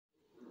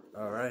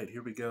All right,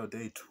 here we go.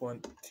 Day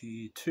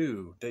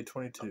 22. Day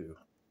 22.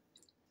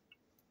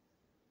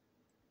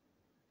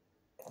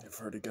 I've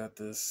already got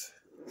this.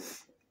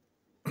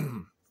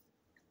 Looks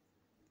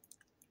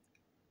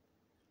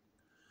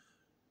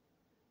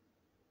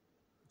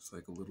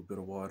like a little bit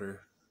of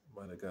water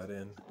might have got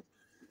in.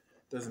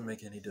 Doesn't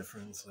make any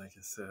difference, like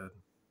I said,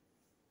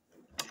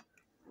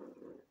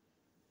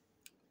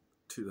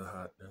 to the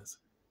hotness.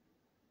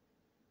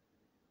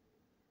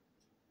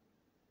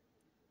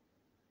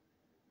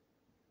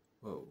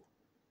 Whoa.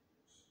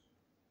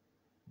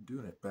 I'm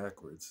doing it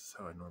backwards is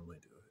how I normally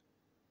do it.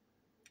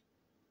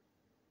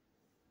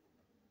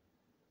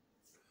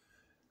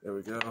 There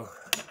we go.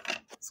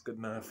 It's good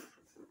enough.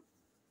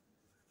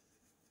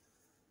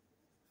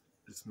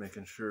 Just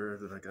making sure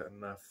that I got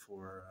enough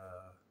for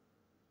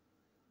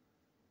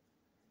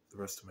the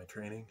rest of my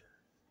training.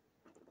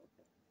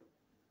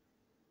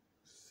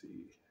 Let's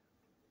see.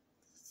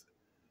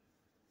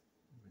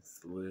 Makes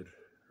the lid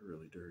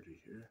really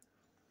dirty here.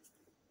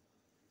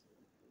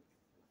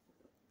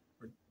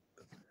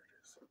 There it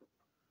is.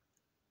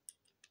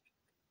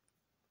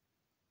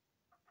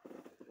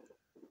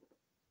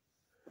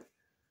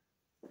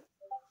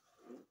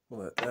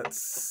 We'll let that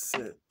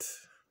sit.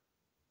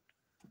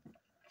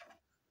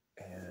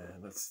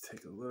 And let's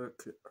take a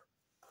look at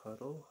our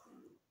puddle.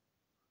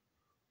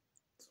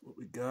 That's what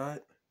we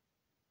got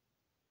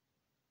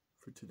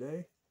for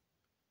today.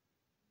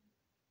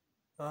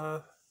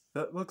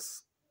 That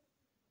looks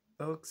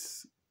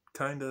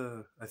kind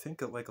of, I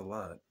think, like a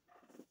lot.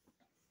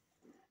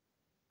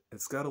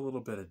 It's got a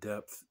little bit of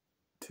depth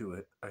to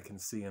it, I can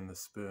see in the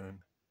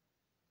spoon.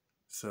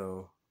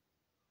 So,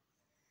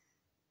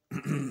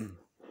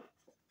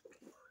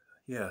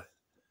 yeah,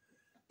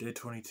 day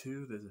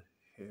 22, the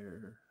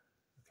hair.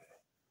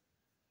 Okay.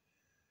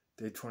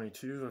 Day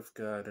 22, I've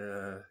got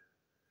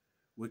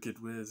Wicked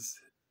Wiz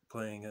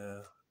playing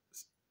a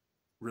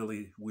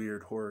really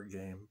weird horror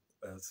game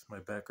as my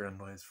background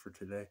noise for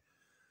today.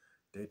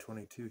 Day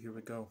 22, here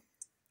we go.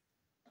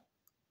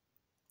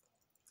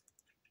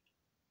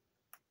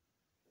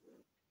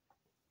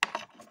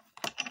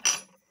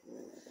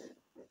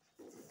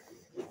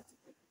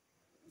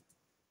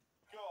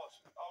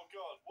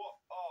 God, what?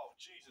 Oh,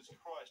 Jesus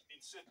Christ,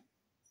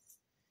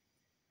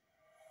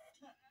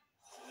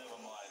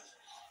 never mind.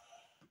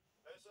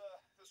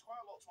 There's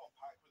quite a lot to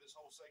unpack with this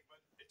whole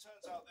segment. It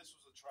turns out this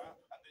was a trap,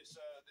 and this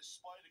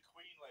Spider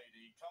Queen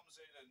lady comes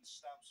in and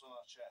stamps on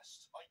our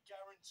chest. I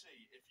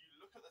guarantee, if you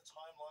look at the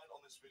timeline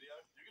on this video,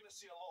 you're going to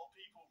see a lot of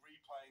people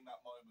replaying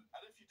that moment.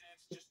 And if you did,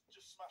 just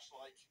smash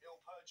like,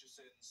 it'll purge your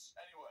sins.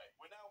 Anyway,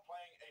 we're now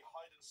playing a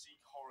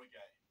hide-and-seek horror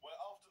game, where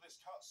after this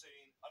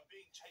cutscene, I'm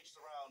being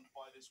chased around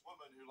by this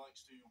woman who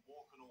likes to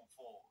walk on all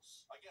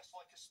fours. I guess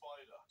like a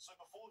spider. So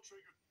before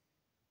trigger...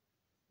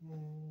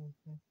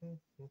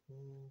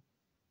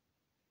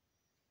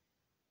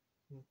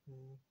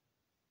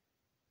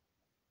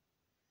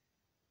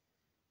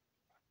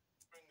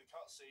 During the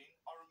cutscene,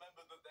 I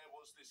remembered that there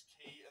was this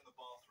key in the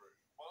bathroom.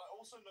 Well, I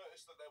also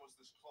noticed that there was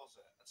this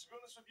closet. And to be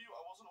honest with you, I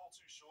wasn't all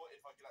too sure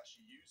if I could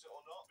actually use it or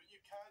not, but you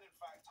can, in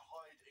fact,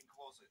 hide in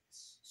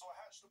closets. So I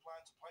hatched a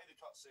plan to play the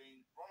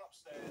cutscene, run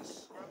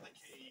upstairs, grab the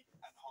key,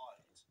 and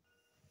hide.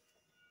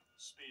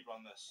 Speed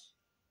run this.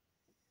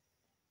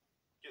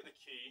 Get the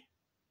key.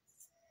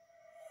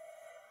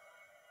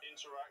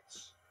 Interact.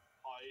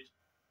 Hide.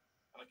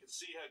 And I can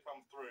see her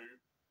come through.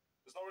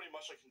 There's not really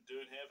much I can do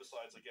in here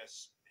besides, I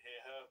guess,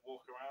 hear her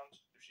walk around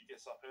if she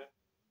gets up here.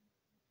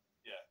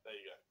 Yeah, there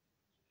you go.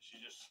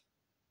 She's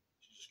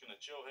just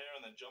gonna chill here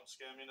and then jump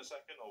scare me in a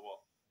second, or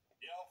what?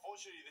 Yeah,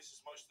 unfortunately, this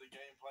is most of the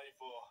gameplay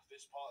for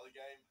this part of the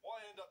game.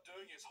 What I end up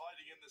doing is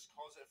hiding in this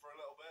closet for a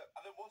little bit,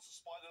 and then once the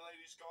spider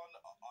lady's gone,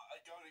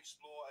 I go and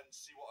explore and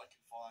see what I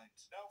can find.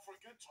 Now, for a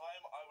good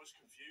time, I was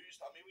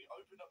confused. I mean, we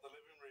opened up the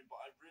living room,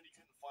 but I really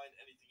couldn't find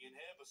anything in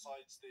here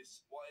besides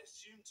this, what I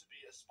assumed to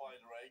be a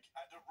spider egg,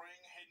 and a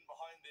ring hidden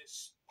behind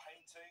this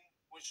painting,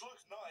 which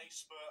looked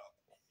nice, but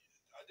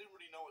I didn't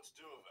really know what to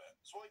do with it.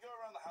 So I go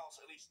around the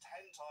house at least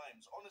 10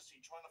 times,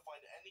 honestly trying to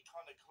find any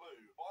kind of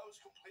clue, but I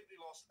was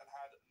completely lost and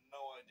had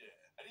no idea.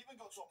 It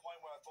even got to a point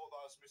where I thought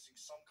that I was missing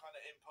some kind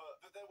of input,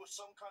 that there was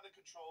some kind of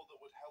control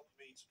that would help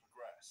me to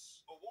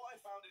progress. But what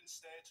I found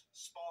instead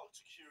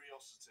sparked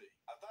curiosity,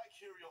 and that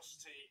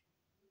curiosity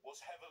was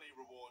heavily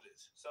rewarded.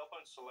 Cell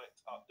phone select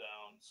up,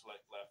 down,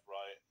 select left,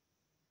 right,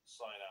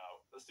 sign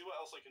out. Let's see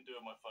what else I can do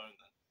on my phone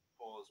then.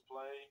 Pause,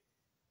 play.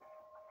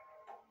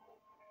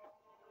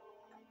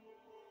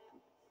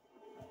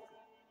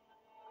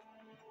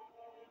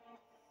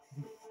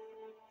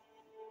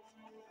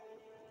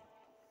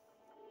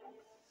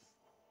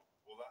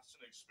 Well, that's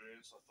an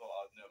experience I thought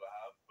I'd never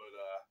have, but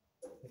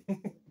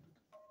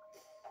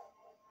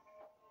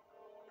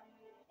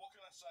what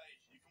can I say?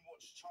 You can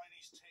watch Chinese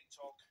Chinese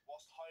TikTok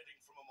whilst hiding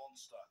from a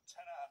monster.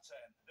 10 out of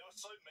 10. There were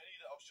so many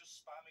that I was just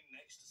spamming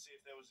next to see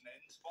if there was an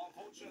end, but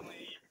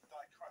unfortunately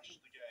that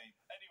crashed the game.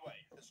 Anyway,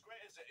 as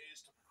great as it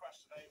is to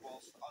procrastinate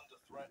whilst under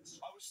threat,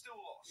 I was still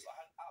lost. I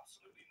had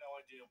absolutely no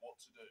idea what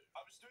to do.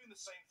 I was doing the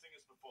same thing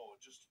as before,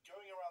 just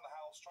going around the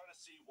house trying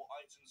to see what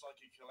items I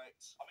could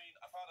collect. I mean,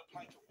 I found a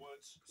plank of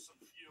wood,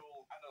 some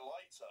fuel, and a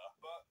lighter,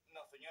 but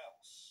nothing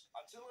else.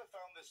 Until I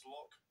found this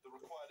lock that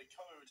required a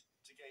code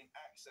to gain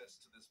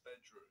access to this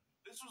bedroom.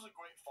 This was a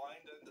great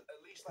find, and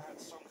at least I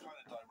had some kind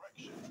of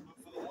direction, but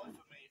for the life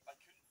of me, I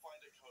couldn't find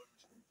a code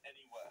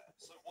anywhere.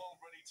 So while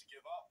ready to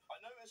give up,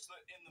 I noticed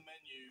that in the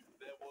menu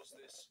there was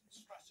this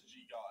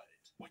strategy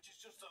guide, which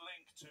is just a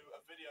link to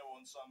a video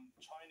on some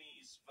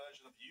Chinese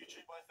version of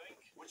YouTube, I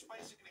think, which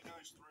basically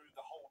goes through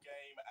the whole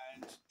game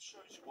and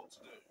shows you what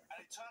to do.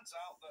 And it turns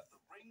out that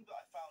the ring that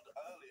I found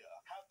earlier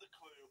had the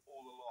clue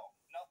all along.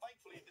 Now,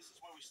 thankfully, this is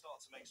where we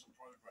start to make some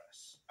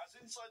progress, as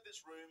inside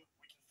this room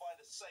we can find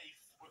a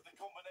safe with the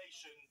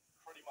combination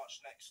pretty much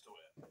next to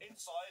it.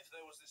 Inside,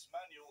 there was this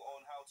manual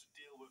on how to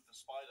deal with the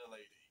spider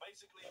lady.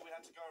 Basically, we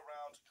had to go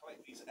around,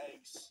 collect these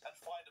eggs, and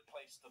find a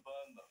place to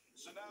burn them.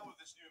 So now, with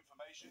this new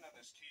information and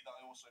this key that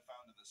I also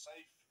found in the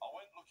safe, I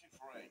went looking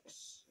for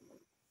eggs.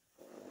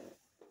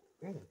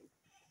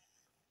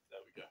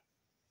 There we go.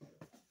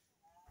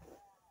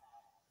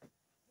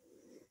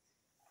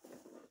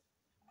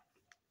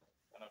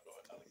 And I've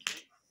got another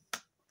key.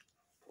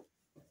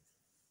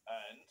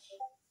 And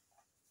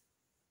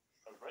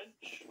a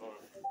wrench, or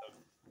a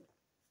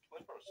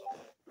clipper or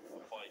something.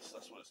 A vice,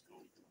 that's what it's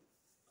called.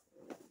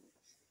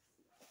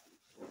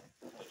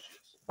 There she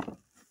is.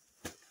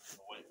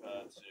 I'll wait for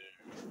her to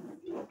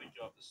probably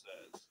go up the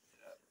stairs.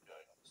 Yeah,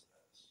 going up the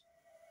stairs.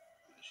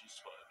 She's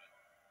spotted me.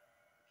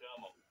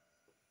 Come on.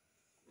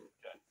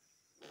 Okay.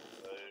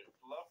 So,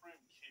 glove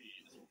room key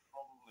is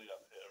probably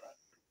up here,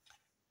 right?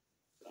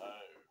 No.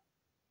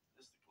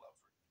 This is the glove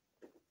room.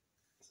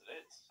 Yes, it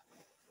is.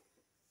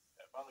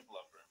 Okay, I found the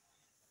glove room.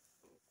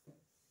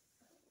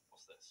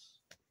 What's this?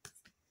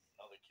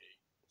 Another key.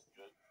 It's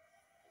good.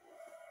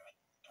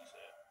 Who's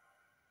here?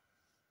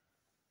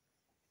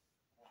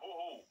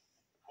 Whoa!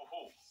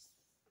 Whoa!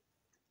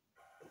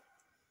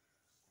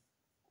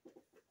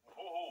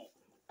 Whoa!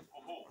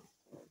 Whoa!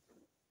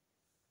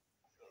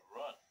 Gotta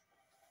run.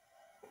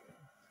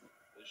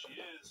 There she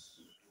is.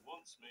 She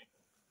wants me.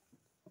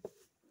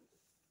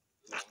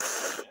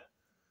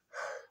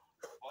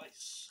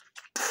 Vice.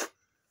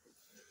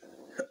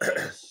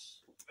 Yes.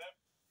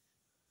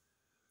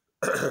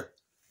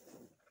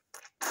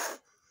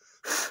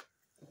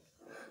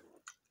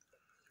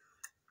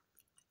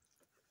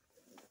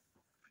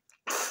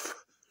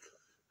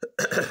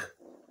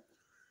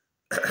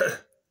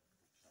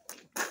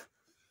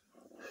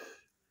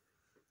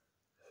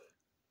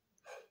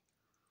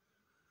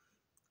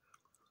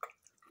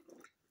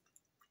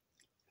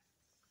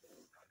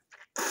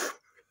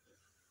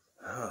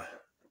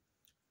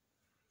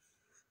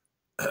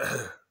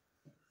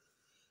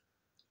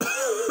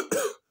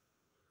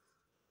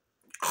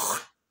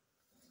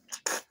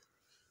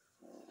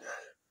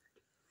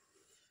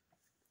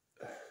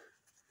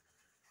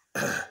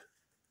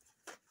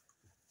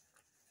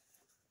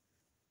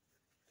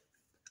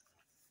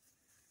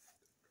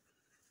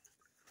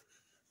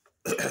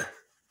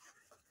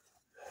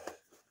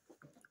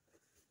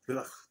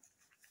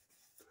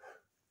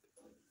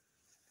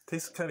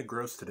 Tastes kind of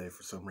gross today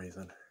for some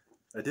reason.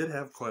 I did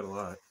have quite a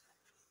lot.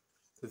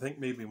 I think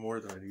maybe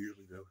more than I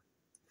usually do.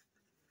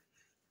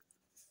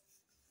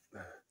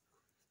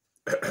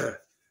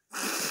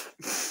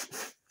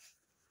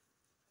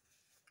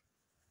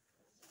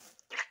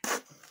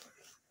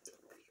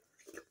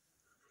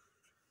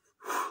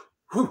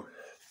 Whew.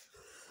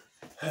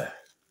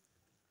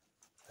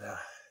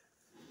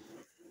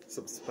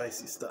 Some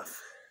spicy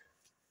stuff.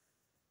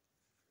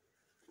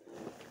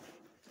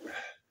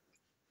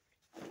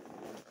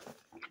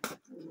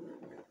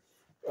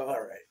 All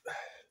right.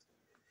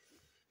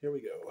 Here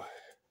we go.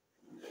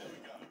 There we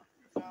go.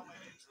 We've now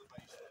made it into the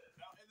basement.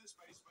 Now, in this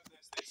basement,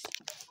 there's this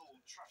metal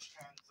trash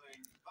can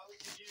thing that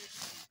we can use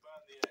to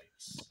burn the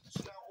eggs.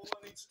 So now all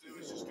I need to do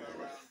is just go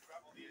around,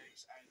 grab all the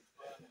eggs, and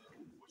burn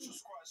them, which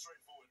was quite a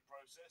straightforward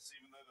process,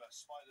 even though the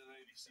spider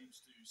lady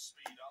seems to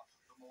speed up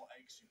the more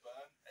eggs you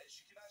burn.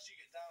 She can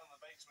actually get down in the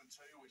basement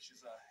too, which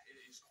is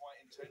it is quite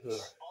intense.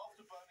 But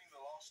after burning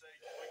the last egg,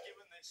 we're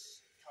given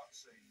this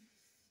cutscene.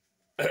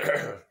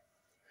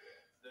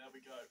 There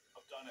we go.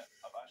 I've done it.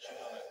 I've actually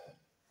done it.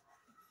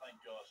 Thank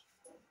God.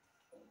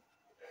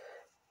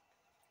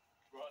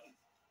 Run.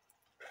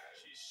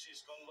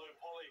 She's gone low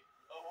poly.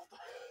 Oh, what the...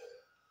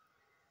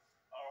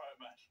 Alright,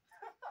 man.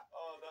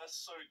 Oh, that's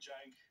so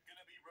jank.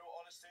 Gonna be real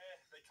honest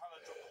here, they kind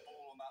of dropped the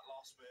ball on that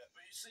last bit.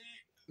 But you see,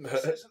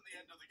 this isn't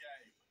the end of the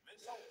game.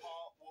 This whole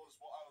part was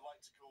what I would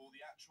like to call the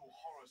actual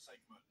horror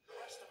segment. The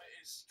rest of it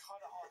is kind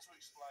of hard to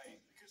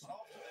explain, because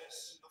after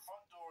this, the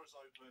front door is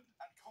open,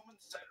 and common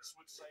sense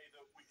would say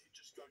that we could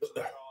just go to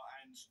the car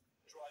and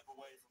drive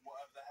away from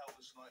whatever the hell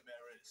this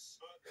nightmare is.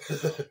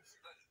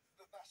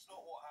 But that's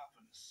not what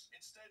happens.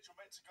 Instead, you're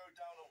meant to go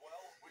down a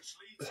well, which which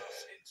leads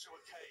us into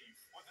a cave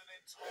with an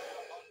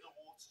entire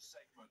underwater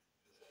segment.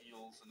 There's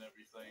eels and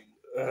everything.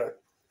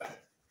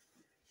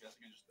 Guess I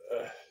can just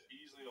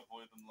easily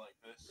avoid them like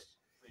this.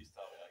 Please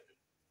tell me I can.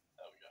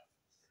 There we go.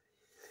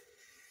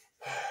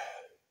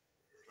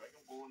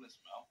 Dragon Ball in his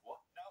mouth.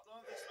 What? Now,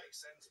 none of this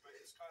makes sense, but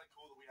it's kind of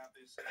cool that we have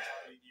this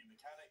entirely new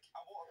mechanic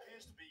and what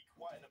appears to be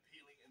quite an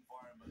appealing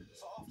environment.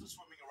 So after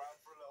swimming around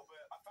for a little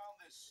bit, I found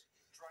this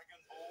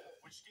Dragon Ball,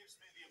 which gives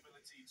me the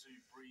ability to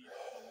breathe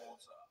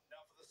underwater.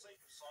 Now, for the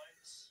sake of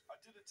science, I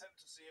did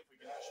attempt to see if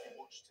we could actually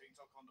watch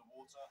TikTok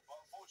underwater,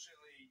 but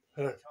unfortunately,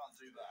 you can't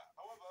do that.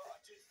 However, I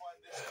did find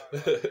this guy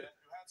right here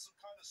who had some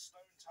kind of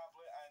stone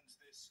tablet and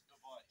this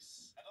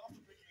device. And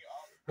after picking it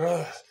up,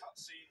 this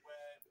cutscene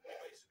where we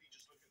basically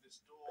just look at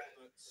this door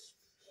that's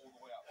all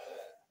the way up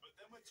there. But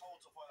then we're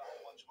told to find a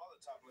whole bunch of other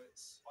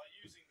tablets by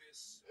using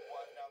this,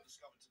 what I've now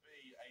discovered to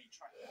be a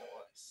tracking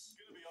device.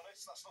 Gonna be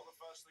honest, that's not the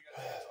first thing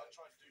I did. I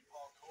tried to do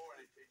parkour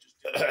and it just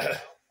didn't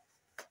work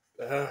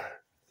out.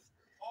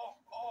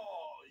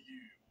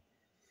 You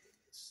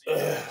see,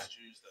 it's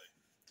Tuesday.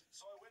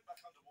 So I went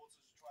back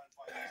underwater to try and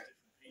find these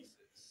different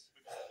pieces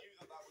because I knew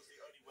that that was the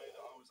only way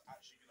that I was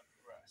actually going to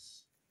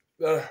progress.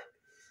 That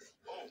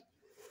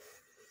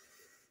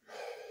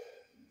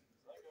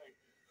guy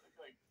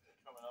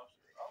coming up.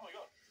 Oh my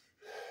god.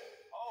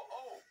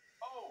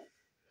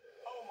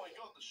 Oh my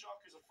god, the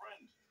shark is a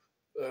friend.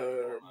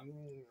 Come on.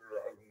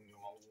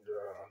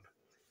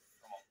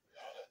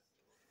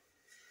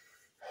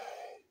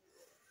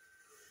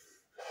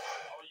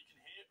 Oh, you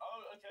can hear.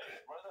 Oh, okay,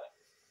 right there.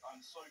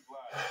 I'm so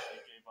glad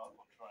they gave up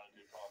on trying to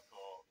do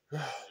parkour to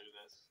do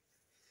this,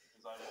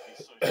 because I would be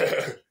so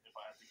stupid if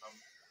I had to come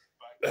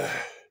back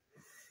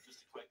just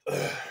to collect the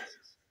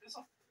pieces. There's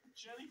a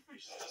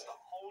jellyfish just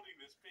holding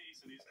this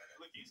piece, and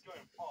he's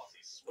going fast.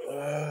 He's swimming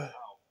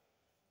out.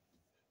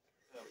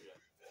 There we go.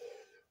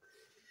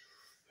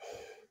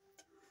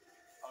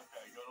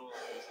 Okay, got all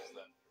the pieces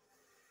then.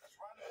 As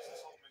random as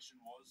this whole mission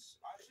was,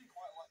 I actually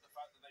quite like the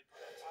fact that they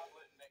put a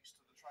tablet next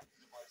to the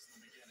tracking device in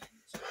the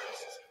beginning. So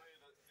this is clear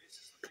that this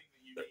is the thing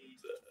that you need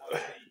to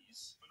find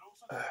these, but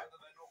also the fact that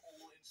they're not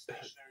all in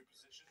stationary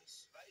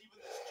positions. That even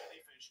this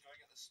jellyfish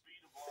going at the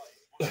speed of light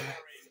was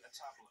carrying a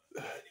tablet.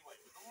 Anyway,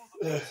 with all of the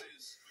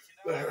pieces, we can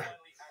now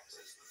finally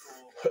access the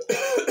door to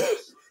the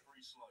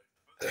slippery slope.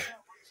 But this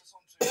now brings us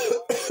on to the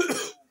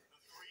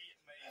three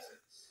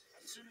mazes.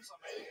 As soon as I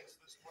made it into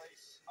this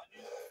place, I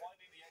knew that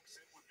finding the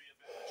exit would be a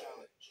bit of a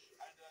challenge.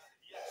 And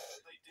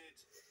yes, they did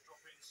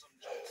drop in some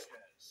jump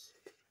scares.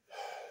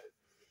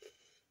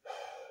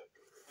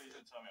 Please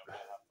don't tell me I'm going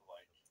to have to,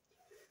 like...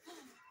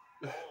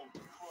 Oh,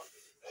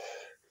 Christ.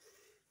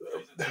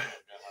 Please don't tell me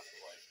I'm going to have to,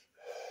 like...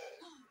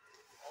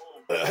 Oh,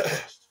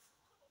 Christ.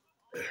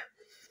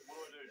 What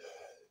do I do?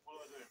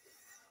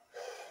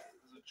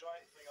 There's a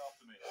giant thing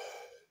after me.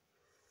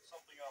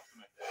 Something after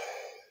me.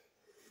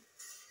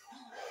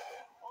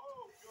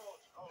 Oh, God.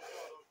 Okay.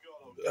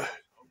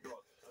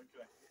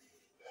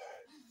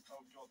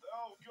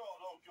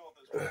 Oh, God,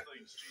 there's more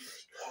things.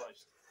 Jesus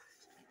Christ.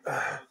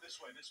 This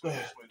way.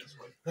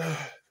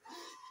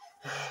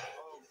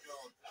 Oh,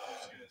 God, jump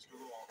scares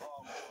galore.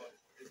 Oh, God,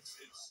 it's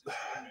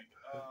getting me.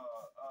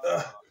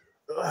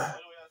 Where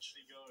do we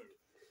actually go?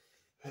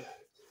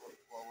 That's what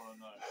I want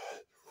to know.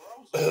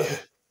 Well,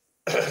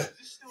 is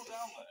this still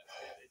down there?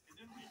 It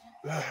didn't really...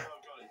 Oh,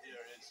 God,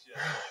 here it is, yeah.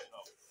 Oh,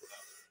 no.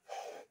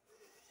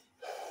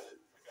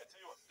 Okay,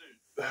 tell you what, dude.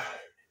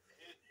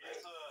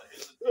 Here's a...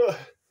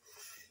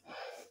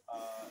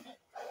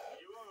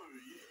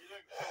 You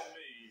don't kill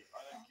me, I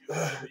don't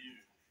kill you.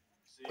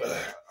 See,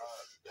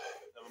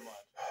 never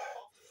mind.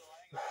 After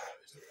dying, I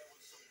noticed that there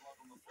was some blood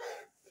on the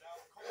floor. Now,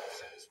 common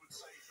sense would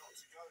say not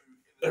to go in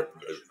the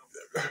direction of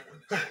where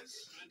this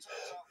is, but it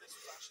turns out this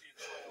was actually a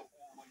trail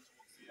all the way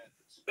towards the end.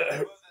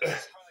 However, there's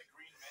this kind of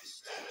green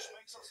mist, which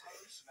makes us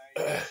hallucinate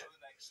to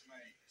the next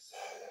maze.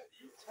 Are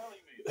you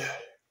telling me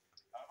that?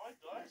 Have I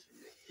died?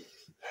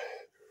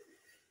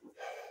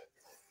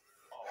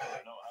 Oh,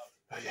 no, I haven't.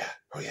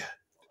 Oh yeah.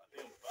 I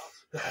think I'm about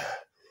to.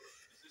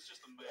 Is this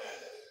just a maze?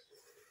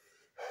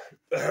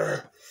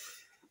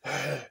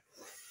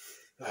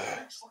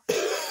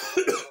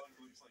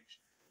 Looks like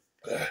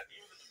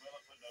even the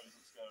developer knows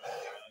what's going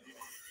on. He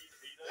knows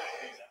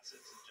these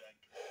assets are jank.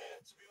 Yeah,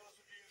 to be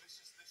honest with you, this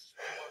is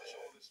pretty much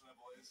all this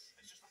level is.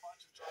 It's just a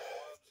bunch of giant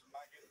worms and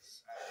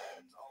maggots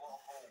and a lot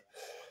of holes.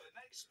 But the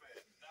next bit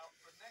is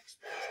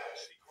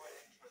actually quite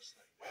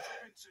interesting. We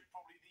jump into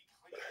probably the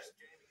cleanest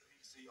gaming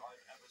PC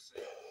I've ever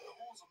seen. The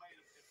walls are made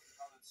of different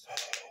coloured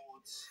circuit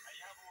boards, and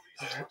you have all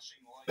these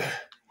flashing lights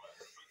everywhere.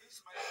 But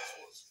this maze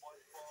was by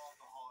far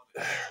the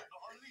hardest.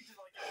 Not only did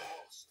I get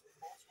lost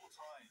multiple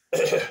times,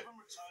 even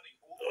returning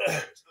all the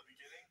way to the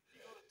beginning,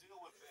 you got to deal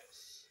with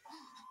this.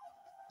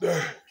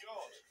 Oh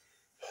God!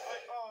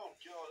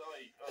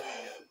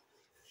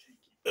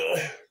 Cheeky.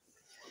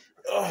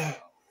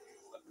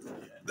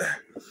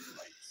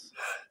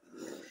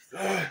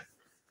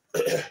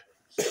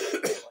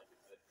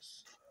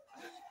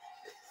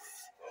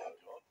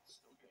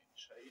 Still getting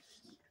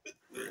chased.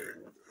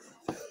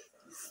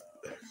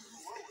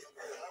 Whoa,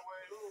 that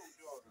way. Oh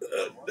God.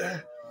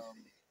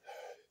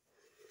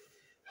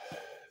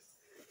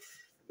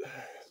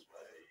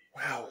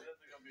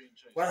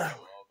 Wow.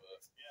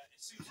 Yeah, it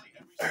seems like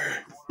every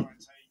single corner I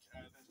take,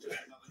 there's just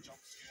another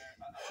jump scare,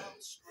 a loud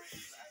scream,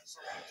 and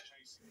someone's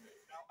chasing me.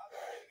 Now, at the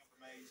beginning of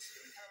the maze,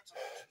 the character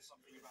mentioned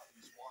something about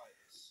these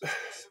wires.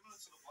 Similar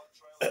to the blood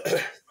trail in the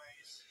last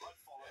maze, I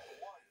followed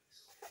the wires.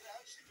 And it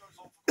actually goes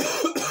on for quite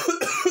a while.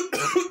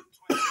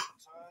 Twists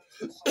and turns,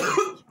 and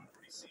sometimes you wouldn't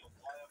really see a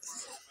wire for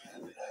a little bit,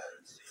 and then you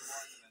would see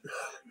one, and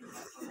then follow in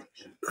that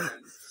direction,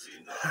 and see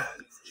another one,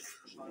 and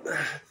change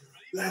direction. But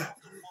even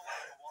after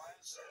following the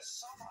wires,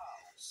 somehow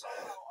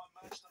I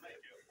managed to make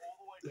it all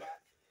the way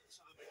back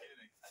to the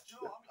beginning. And you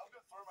know what? I'm going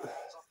to throw my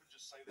hands up and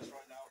just say this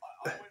right now.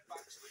 I went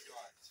back to the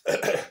guide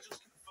to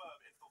just confirm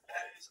if the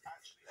wires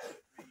actually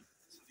took me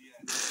to the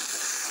end.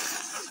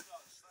 If it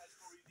does, that is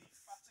probably the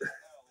fattest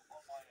L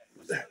on my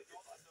end. I swear to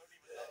God, I don't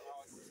even know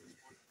how I got to this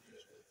point of the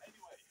mission.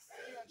 Anyway,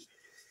 when you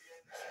actually get to the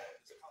end of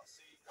this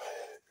cutscene,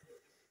 it pretty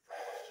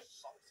much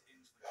just sucks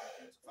into the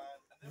computer fan,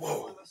 and then we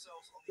find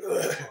ourselves on the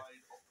other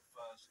side of the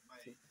first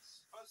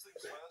maze. First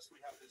things first, we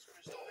have this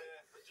crystal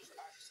here that just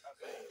acts as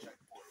a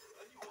checkpoint.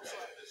 Then you also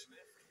have this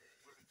lift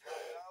with a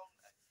countdown.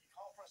 You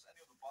can't press any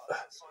of the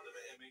buttons inside of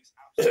it. It makes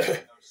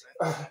absolutely no sense.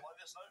 Like,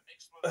 there's no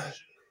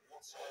explanation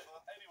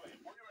whatsoever. Anyway,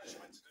 what you're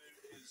actually meant to do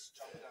is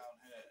jump down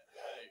here.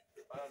 Hey,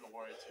 I don't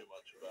worry too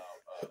much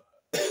about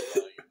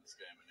dying in this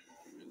game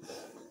anymore.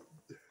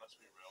 Let's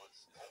be real,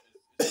 it's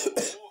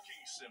a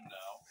walking sim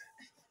now.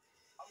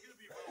 I'm going to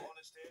be real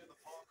honest here, the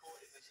parkour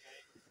in this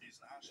game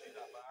isn't actually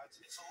that bad.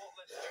 It's a lot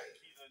less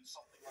janky than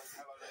something like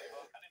Hello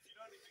Neighbor. And if you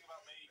know anything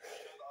about me,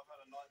 you know that I've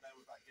had a nightmare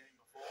with that game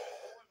before.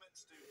 All we're meant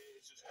to do here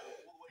is just go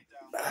all the way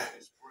down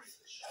this bridge.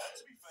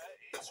 To be fair,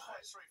 it's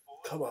quite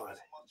straightforward. Come on.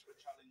 There wasn't much of a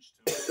challenge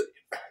to it.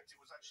 In fact, it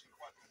was actually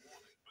quite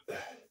rewarding. But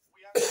then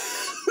we actually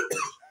got to the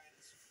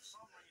bridge, and for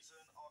some reason,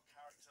 our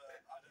character,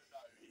 I don't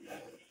know,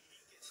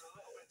 he gets a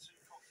little bit too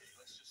cocky,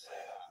 let's just say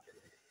that.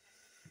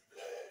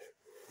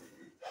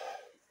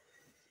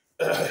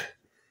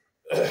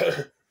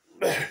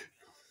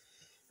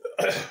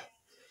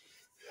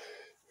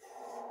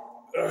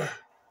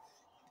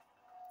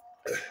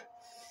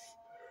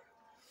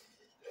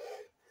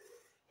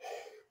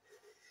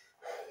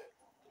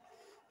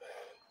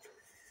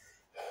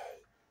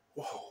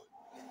 Whoa.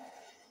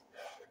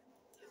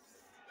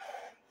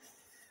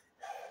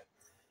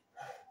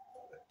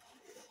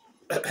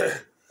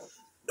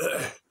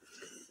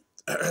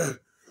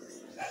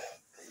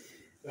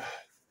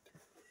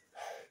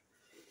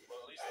 Well,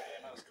 at least the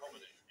game has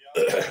comedy. Yeah,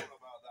 I'm not sure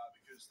about that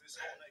because this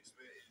whole next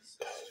bit is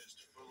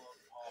just full on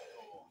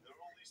parkour. There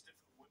are all these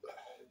different wooden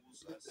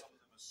holes. Some of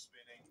them are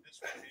spinning. This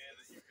one here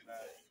that you can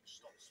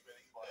stop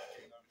spinning by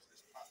getting over to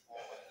this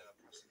platform and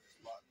pressing this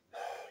button.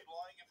 I'd be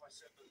lying if I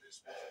said that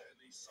this wasn't at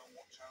least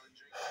somewhat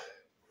challenging.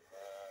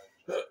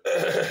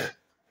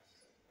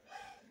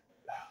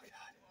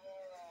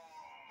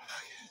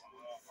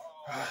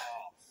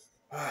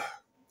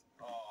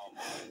 Oh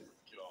my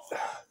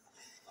God.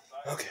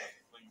 Okay.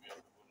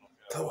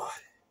 Come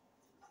on.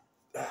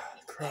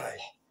 Cry.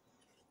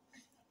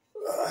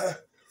 Right,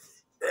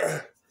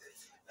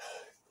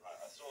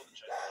 I saw the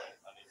checkpoint.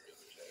 I need to get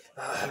the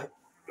checkpoint.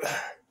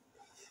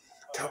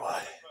 Come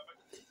on.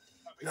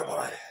 Come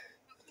on.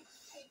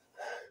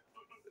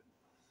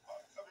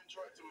 I've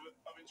interacted with it.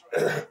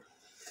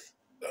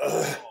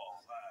 Oh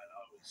man,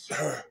 I was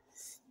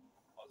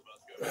about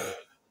to go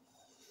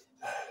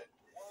mad.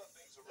 One of the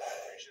things I really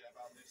appreciate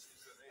about this is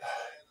that they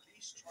at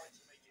least try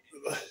to make it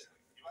interesting.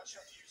 You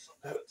actually have to use some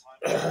kind of time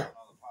on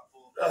another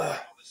platform. You've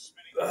got this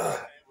spinning wheel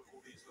here with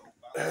all these little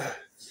bounce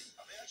bits,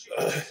 and they actually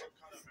use some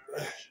kind of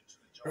variation to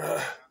the jump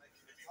mechanic.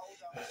 If you hold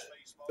down the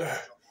space bar, you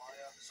jump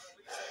higher, so at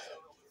least there's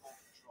a little bit more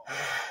control.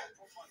 The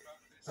problem I've found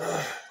with this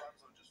is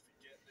sometimes I just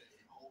forget that if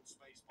you hold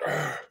space bar,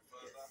 you go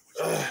further, which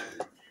I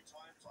did a few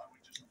times, I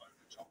would just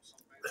overjump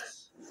some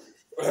bits.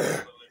 I don't know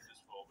what the lift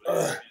is for,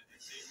 but it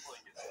seems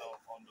like it's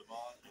not on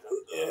demand. You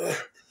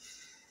have to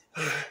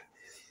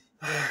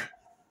Well.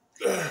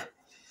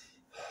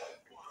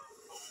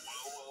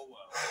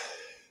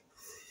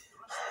 The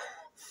rest of the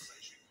parkour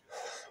section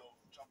consists of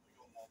jumping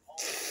on one pole,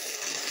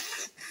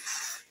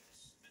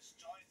 this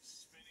giant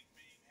spinning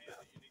beam here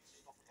that you need to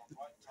stop at the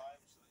right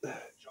time so that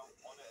you can jump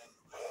on it,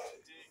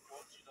 and dear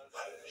God, you don't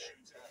have to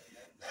shoot it at the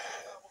end.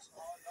 If that wasn't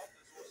hard enough,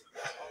 there's also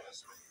this other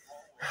spinning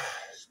pole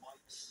with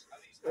spikes, and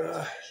these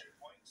activation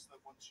points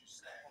that once you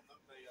step on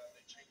them, they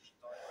change the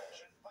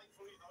direction.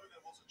 Thankfully, though,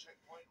 there was a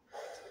checkpoint right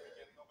at the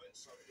beginning of it,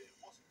 so it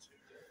wasn't too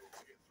difficult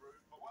to get through.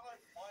 But when I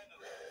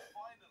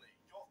finally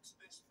got to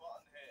this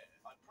button here,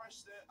 I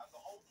pressed it, and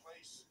the whole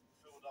place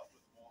filled up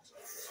with water.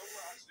 So all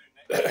I had to do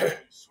next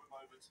was to swim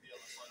over to the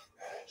other side of the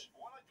bridge. But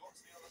when I got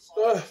to the other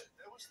side,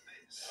 there was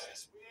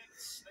this weird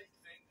snake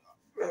thing. I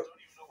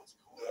don't even know what to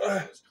call it.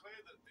 It was clear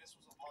that this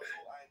was a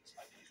puzzle, and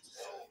I needed to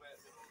solve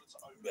it in order to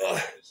open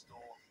this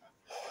door and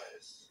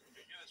progress.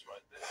 Okay, get this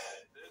right.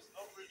 There's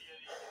not really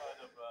any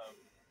kind of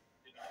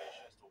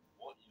indication as to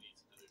what you need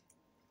to do.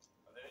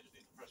 I think I just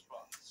need to press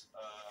buttons.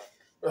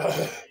 No, I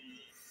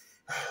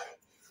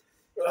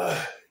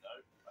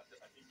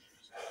think you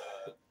just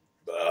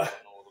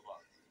on all the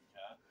buttons if you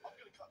can. I'm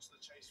going to cut to the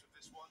chase with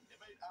this one. It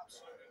made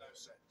absolutely no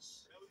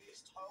sense.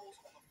 tiles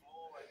on the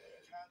floor and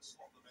you can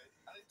slot them in,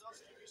 and it does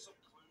give you some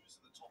clues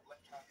in the top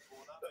left-hand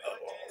corner. The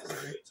idea is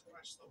for you to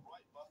press the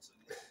right button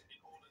in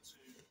order to,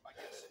 I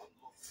guess,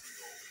 unlock the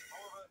door.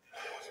 However,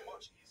 it was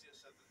much easier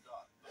said than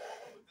done. The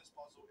problem with this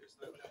puzzle is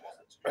that there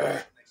wasn't too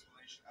much of an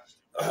explanation as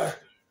to what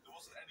to do. There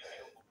wasn't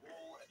anything on the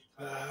wall, any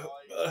kind of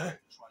guide you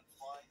can try and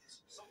find.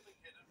 Something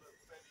hidden but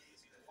fairly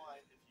easy to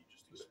find if you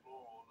just explore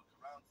or look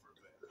around for a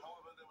bit.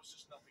 However, there was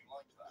just nothing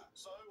like that.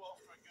 So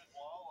after a good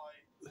while, I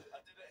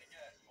did it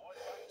again. I went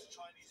back to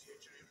Chinese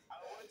YouTube and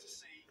I wanted to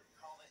see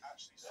how they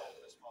actually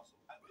solved this puzzle.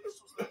 And this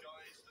was the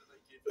guide that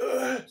they give you.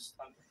 I'm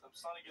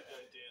starting to get the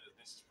idea that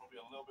this is probably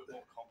a little bit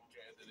more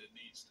complicated than it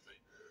needs to be.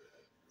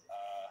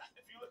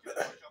 If you look at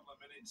it for a couple of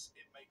minutes,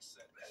 it makes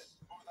sense.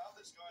 But without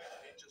this guide,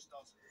 it just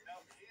doesn't.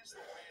 Now, here's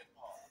the weird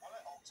part. When I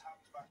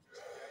alt-tabbed back into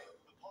the game,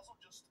 the puzzle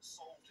just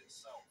solved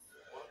itself.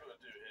 What I'm going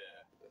to do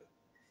here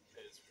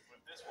is,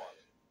 with this one...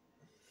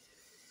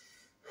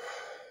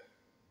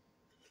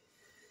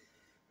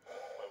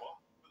 Wait, what?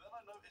 But then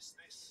I noticed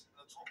this in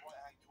the top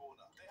right-hand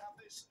corner. They have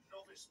this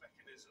novice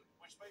mechanism,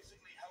 which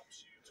basically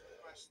helps you to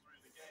progress through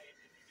the game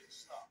if you get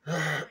stuck.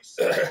 We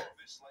see more of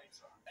this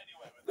later.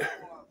 Anyway, with that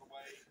all out of the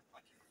way,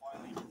 I can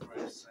finally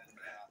progress, and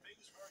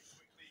things very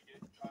quickly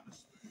get kind of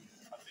smooth.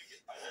 I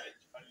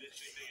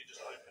literally think it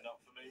just opened up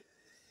for me,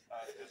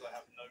 because I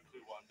have no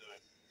clue what I'm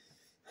doing.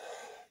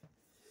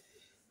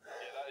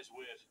 Yeah, that is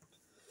weird.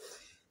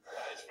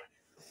 That is weird.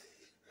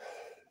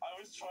 I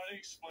was trying to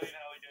explain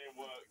how the game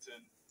worked,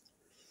 and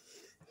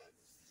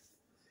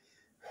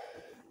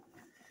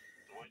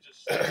do I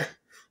just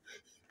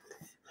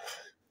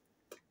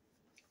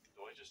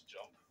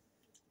jump?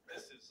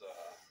 This is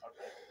I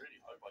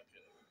really hope I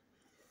can.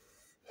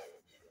 Oh,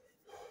 that's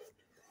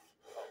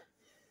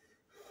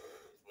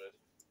weird.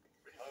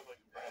 Really hope I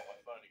can bring up my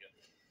phone again.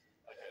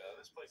 Okay, now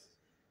this place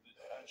is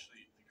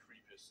actually the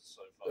creepiest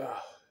so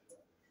far.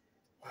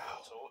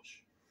 Wow.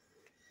 Torch.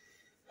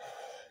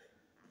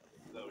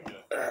 There we go.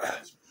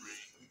 That's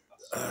green.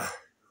 That's wow.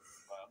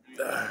 I'm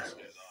getting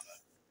scared, aren't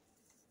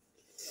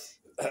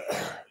I?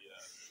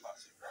 Yeah,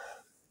 classic.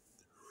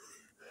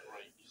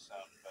 Great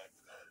sound effect.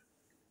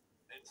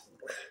 It's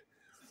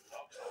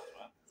Dark Souls,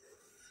 man.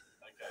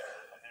 Okay,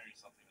 I'm hearing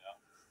something now.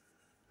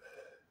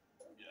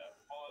 Yeah,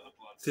 follow the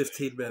blood.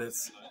 15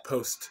 minutes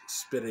post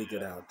spitting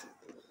it out.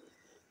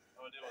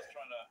 No idea what's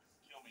trying to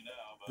kill me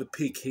now, but the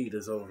peak heat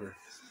is over.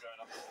 this is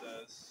going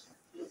upstairs.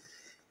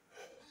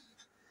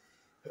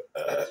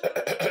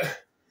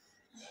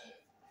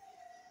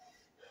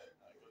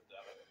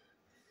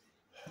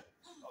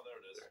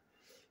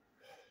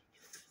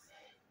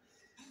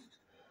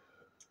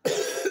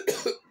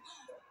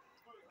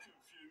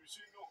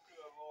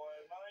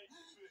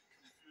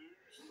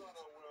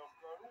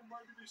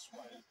 Maybe this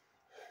way.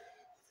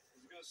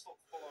 He's going to stop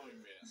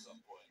following me at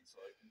some point, so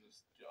I can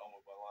just get on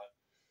with my life.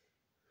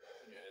 I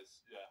think it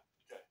is, yeah.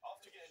 Okay.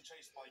 After getting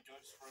chased by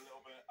ghosts for a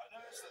little bit, I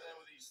noticed that there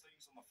were these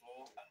things on the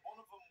floor, and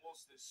one of them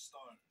was this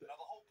stone. Now,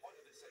 the whole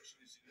point of this section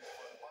is you need to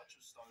find a bunch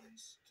of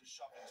stones to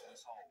shove into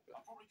this hole.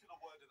 I probably could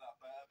have worded that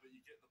better, but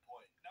you get the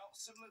point. Now,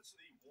 similar to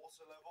the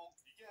water level,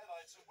 you get an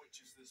item, which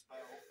is this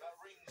bell, that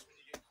rings when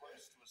you get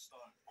close to a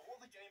stone. But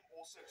what the game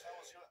also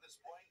tells you at this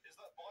point is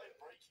that by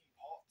breaking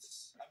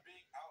pots and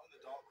being out in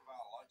the dark without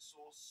a light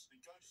source, the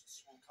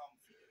ghosts will come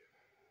for you.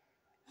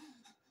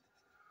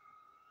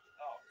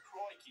 Oh,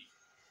 crikey.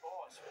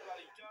 Oh, it's a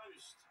bloody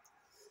ghost.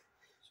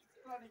 It's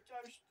a bloody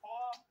ghost,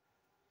 Pyre.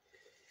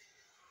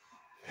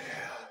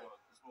 Oh,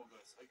 God, there's more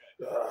ghosts. Okay.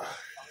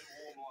 I'm in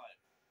warm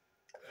light.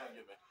 Can't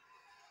get me.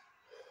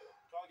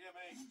 Can't get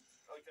me.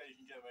 Okay, you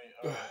can get me.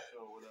 Alright,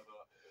 cool,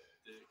 whatever.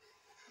 Dick.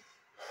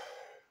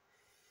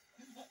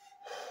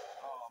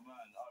 Oh,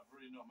 man, I've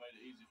really not made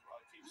it easy for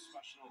I keep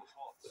smashing all the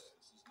pots.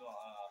 This is not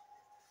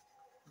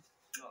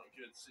a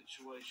good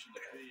situation to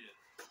be in.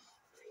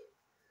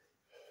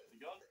 You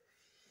gone?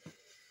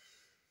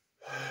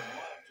 I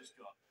might have just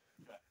gone.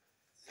 Okay.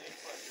 Seems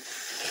like this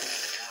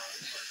is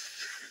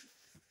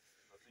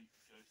I think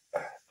ghosts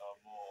are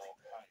more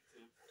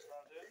active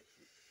around here.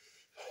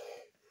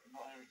 I'm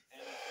not hearing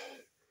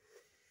anything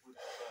with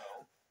the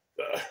bell.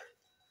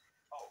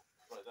 Oh,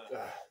 right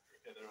there.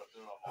 Okay, there are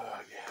more.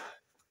 I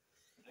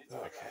need to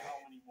figure out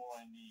how many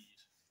more I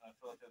need. I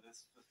feel like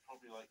there's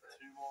probably like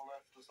 2 more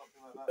left or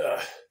something like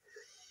that.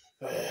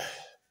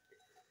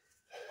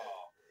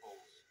 Oh,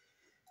 balls.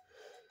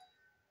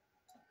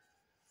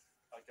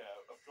 Okay,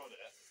 I've got it.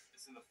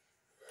 It's in the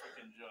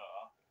freaking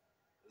jar.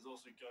 There's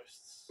also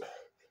ghosts.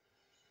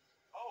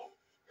 Oh!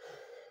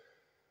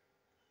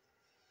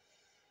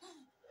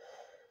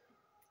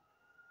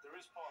 There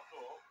is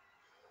parkour.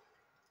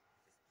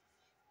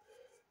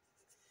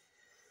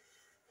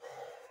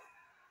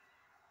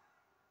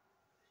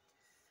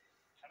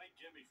 Can it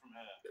get me from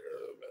here?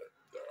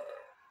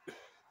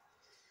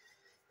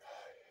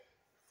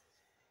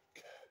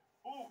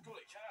 Oh, God,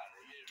 it can.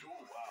 Yeah.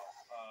 Oh,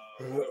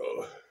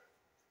 wow.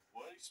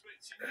 Weren't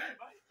expecting you,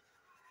 mate.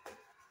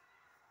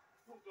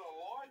 Not gonna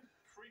lie,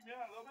 freak me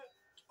out a little bit.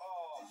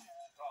 Oh,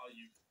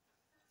 you.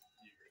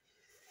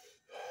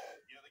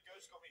 Yeah, the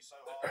ghost got me so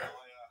hard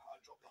I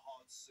dropped the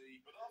hard C,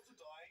 but after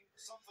dying,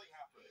 something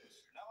happened.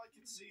 Now I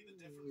can see the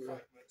different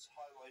fragments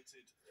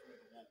highlighted through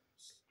the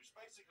walls, which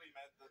basically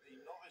meant that the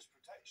novice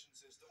protection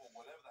system, or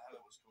whatever the hell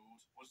it was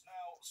called, was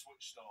now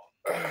switched on.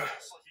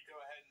 It's like you go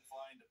ahead and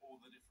find all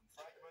the different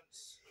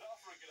fragments, but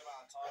after a good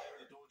amount of time,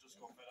 the door just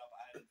got fed up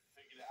and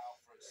figured it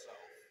out for itself.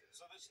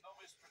 So this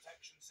novice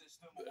protection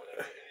system, or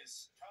whatever it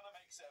is, kind of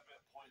makes it a bit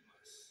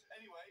pointless.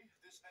 Anyway,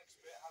 this next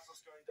bit has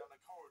us going down a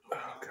corridor.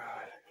 Oh, God.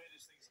 One of the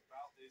weirdest things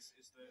about this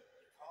is that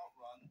you can't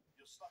run,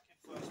 you're stuck in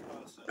first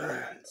person,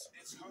 and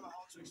it's kind of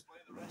hard to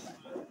explain the rest,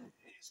 but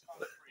it is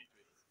kind of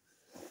creepy.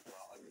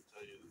 Well, I can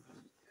tell you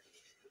that this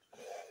is good.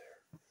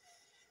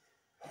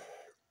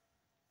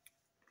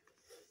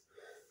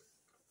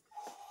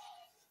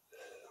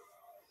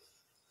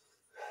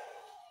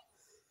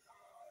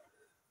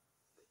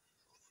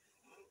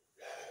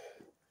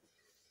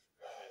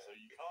 Okay, so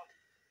you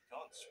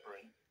can't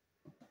sprint.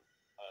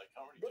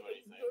 Can't really do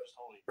anything. I'm just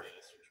holding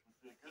this, which would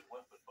be a good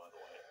weapon, by the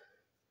way.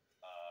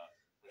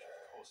 Which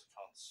of course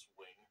can't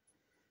swing.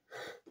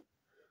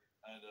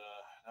 And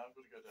now I've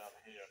got to go down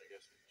here and I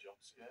guess get jump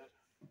scared.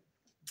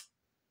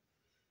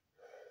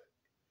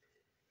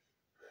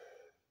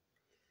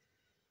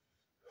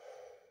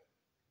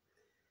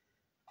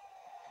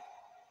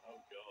 Oh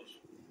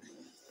gosh.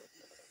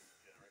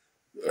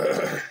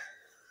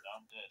 Now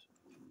I'm dead.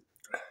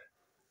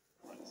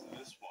 Right, so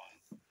this one,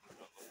 I've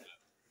got to look at it.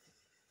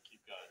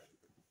 Keep going.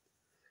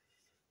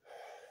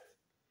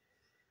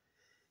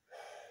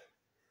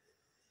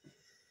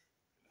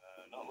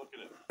 Not look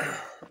at it.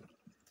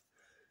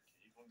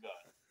 Keep on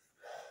going.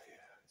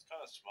 It's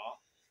kind of smart.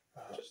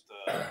 Just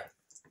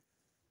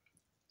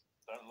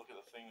don't look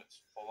at the thing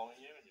that's following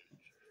you and you should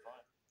be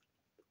fine.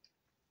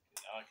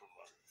 Okay, now I can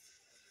run.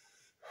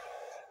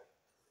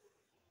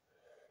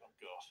 Oh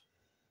god.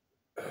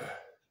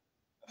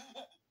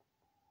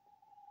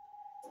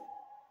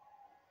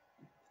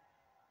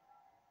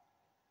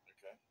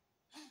 Okay.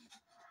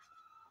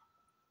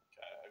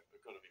 Okay, I've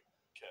got to be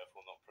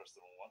careful, not press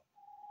the wrong one.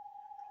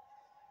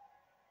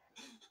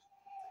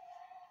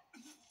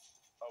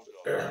 Oh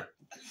god.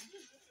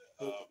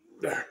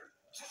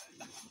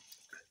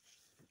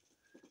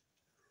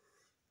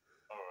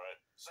 Alright,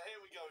 so here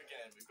we go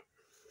again.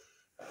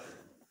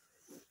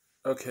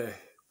 Okay.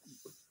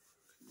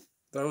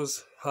 That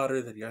was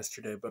hotter than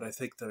yesterday, but I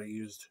think that I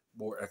used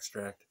more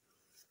extract.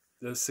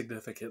 It was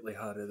significantly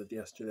hotter than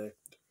yesterday.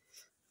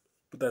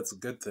 But that's a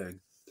good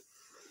thing,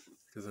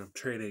 because I'm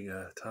training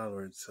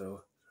tolerance,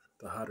 so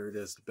the hotter it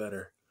is, the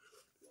better.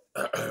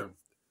 I'm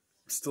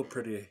still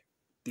pretty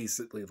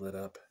decently lit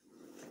up.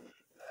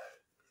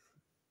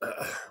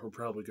 We're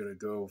probably going to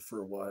go for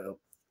a while.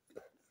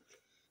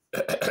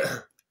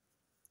 I'm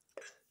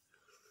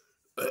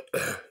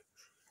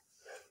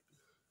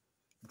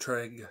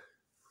trying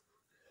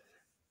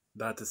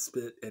not to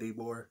spit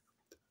anymore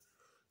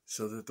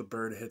so that the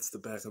burn hits the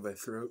back of my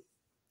throat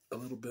a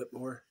little bit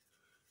more.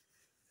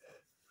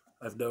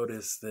 I've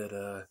noticed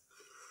that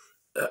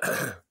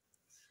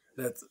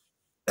that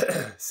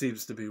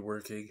seems to be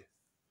working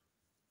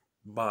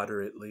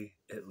moderately,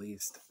 at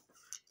least.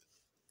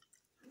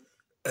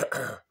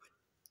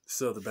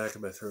 So the back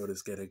of my throat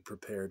is getting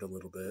prepared a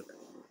little bit.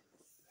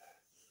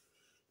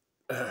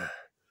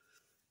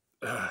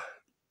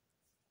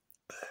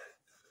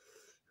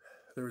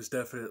 There was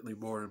definitely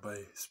more in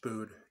my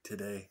spoon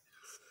today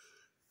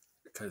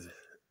because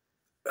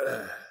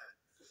I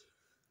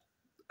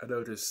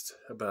noticed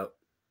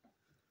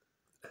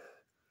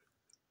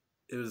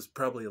it was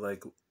probably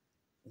like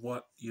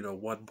 1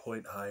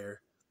 point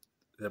higher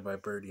than my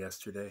burn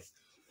yesterday.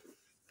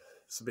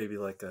 So maybe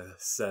like a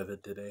 7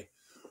 today.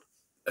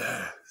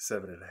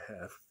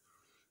 7.5.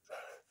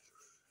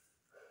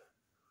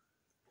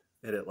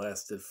 And it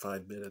lasted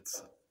 5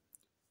 minutes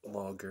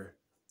longer.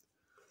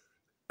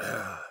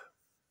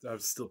 I'm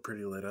still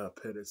pretty lit up,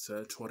 and it's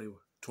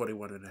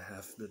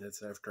 21.5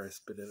 minutes after I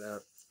spit it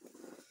out.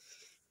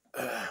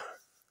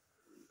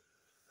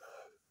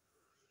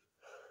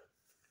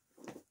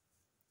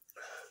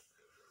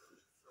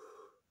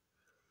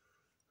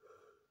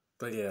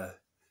 But yeah,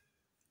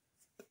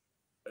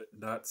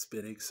 not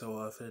spitting so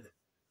often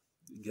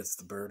gets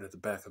the burn at the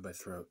back of my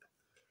throat.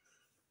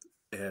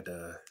 And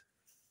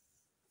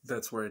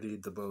that's where I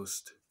need the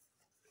most.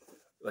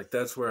 Like,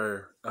 that's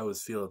where I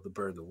was feeling the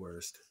burn the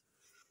worst.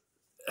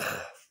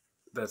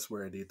 That's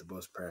where I need the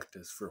most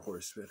practice for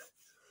horseman.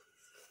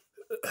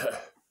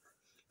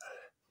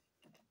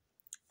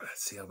 Let's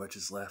see how much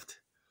is left.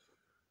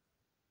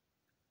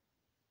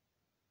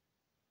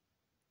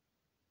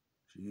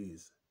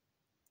 Jeez.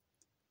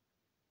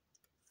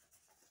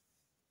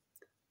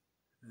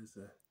 There's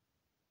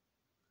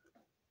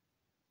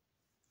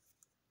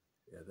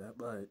that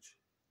much.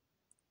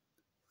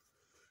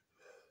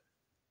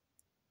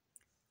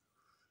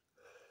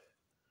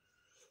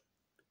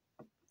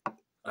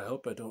 I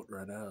hope I don't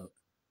run out.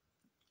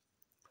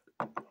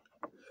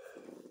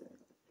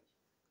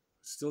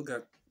 Still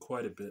got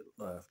quite a bit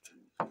left,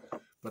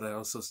 but I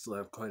also still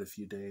have quite a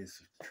few days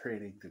of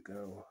training to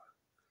go.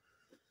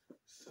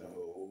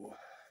 So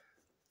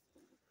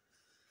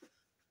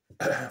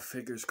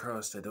Fingers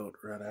crossed I don't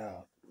run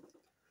out.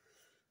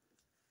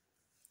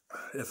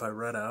 If I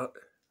run out,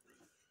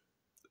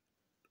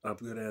 I'm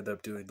going to end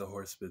up doing the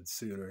Horseman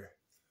sooner.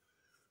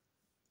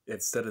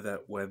 Instead of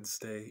that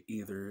Wednesday,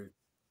 either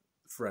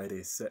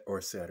Friday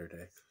or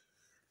Saturday.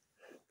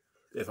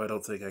 If I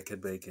don't think I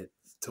can make it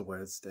to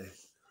Wednesday.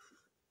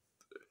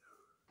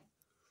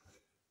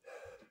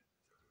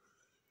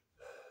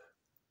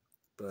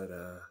 But,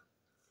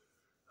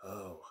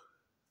 oh.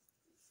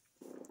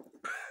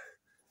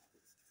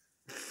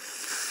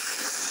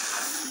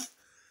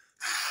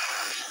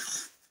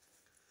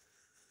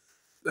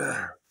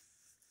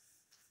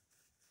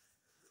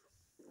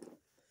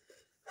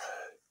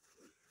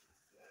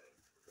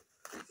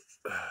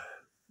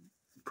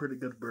 Pretty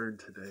good burn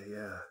today,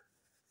 yeah.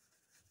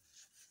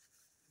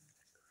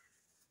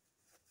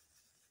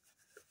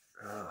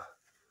 Ah,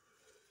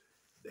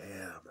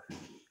 damn.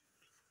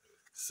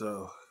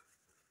 So,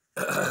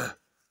 I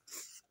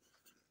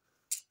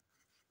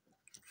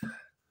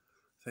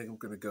think I'm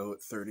going to go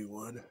at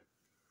 31.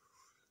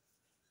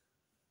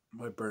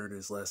 My burn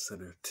is less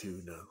than a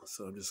 2 now,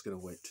 so I'm just going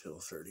to wait till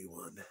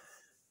 31.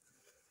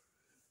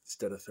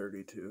 Instead of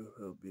 32,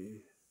 it'll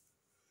be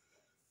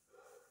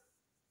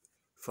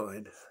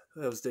fine.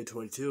 That was day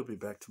 22. I'll be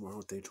back tomorrow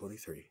with day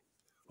 23.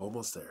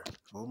 Almost there.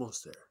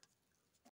 Almost there.